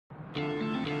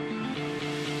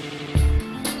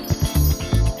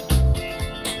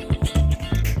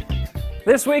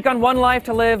This week on One Life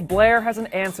to Live, Blair has an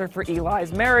answer for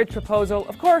Eli's marriage proposal.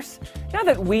 Of course, now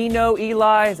that we know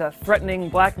Eli is a threatening,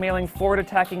 blackmailing,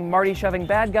 forward-attacking, Marty-shoving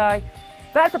bad guy,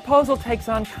 that proposal takes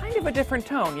on kind of a different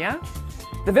tone, yeah?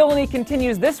 The villainy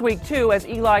continues this week, too, as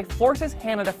Eli forces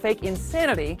Hannah to fake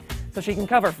insanity so she can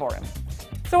cover for him.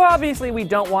 So obviously we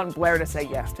don't want Blair to say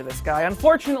yes to this guy.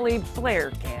 Unfortunately,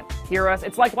 Blair can't hear us.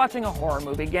 It's like watching a horror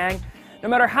movie, gang. No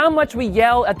matter how much we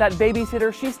yell at that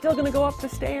babysitter, she's still gonna go up the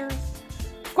stairs.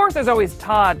 Of course, there's always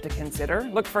Todd to consider.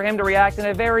 Look for him to react in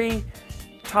a very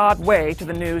Todd way to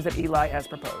the news that Eli has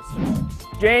proposed.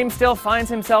 James still finds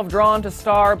himself drawn to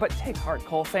Star, but take heart,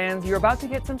 Cole fans, you're about to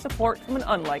get some support from an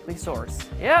unlikely source.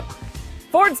 Yep,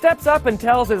 Ford steps up and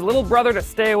tells his little brother to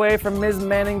stay away from Ms.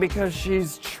 Manning because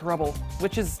she's trouble.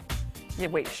 Which is... yeah,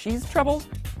 wait, she's trouble?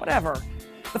 Whatever.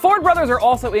 The Ford brothers are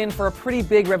also in for a pretty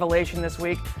big revelation this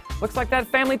week. Looks like that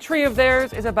family tree of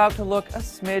theirs is about to look a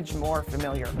smidge more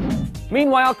familiar.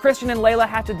 Meanwhile, Christian and Layla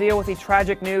have to deal with the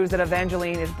tragic news that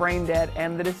Evangeline is brain dead,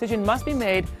 and the decision must be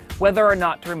made whether or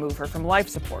not to remove her from life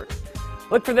support.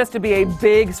 Look for this to be a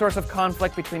big source of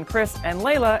conflict between Chris and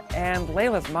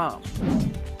Layla's mom.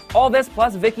 All this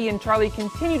plus Vicky and Charlie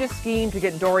continue to scheme to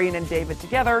get Dorian and David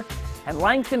together, and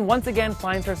Langston once again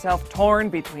finds herself torn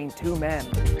between two men.